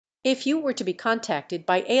If you were to be contacted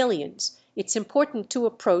by aliens, it's important to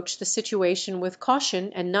approach the situation with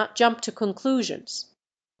caution and not jump to conclusions.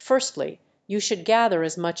 Firstly, you should gather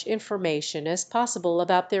as much information as possible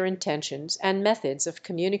about their intentions and methods of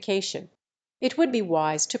communication. It would be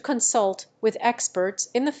wise to consult with experts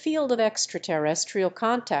in the field of extraterrestrial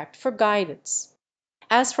contact for guidance.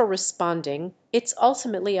 As for responding, it's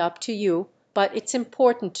ultimately up to you, but it's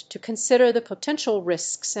important to consider the potential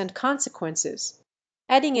risks and consequences.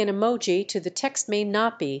 Adding an emoji to the text may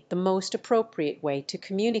not be the most appropriate way to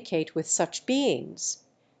communicate with such beings,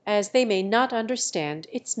 as they may not understand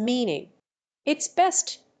its meaning. It's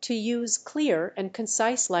best to use clear and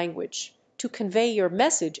concise language to convey your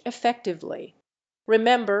message effectively.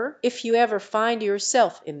 Remember, if you ever find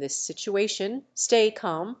yourself in this situation, stay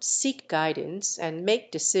calm, seek guidance, and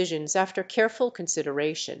make decisions after careful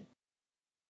consideration.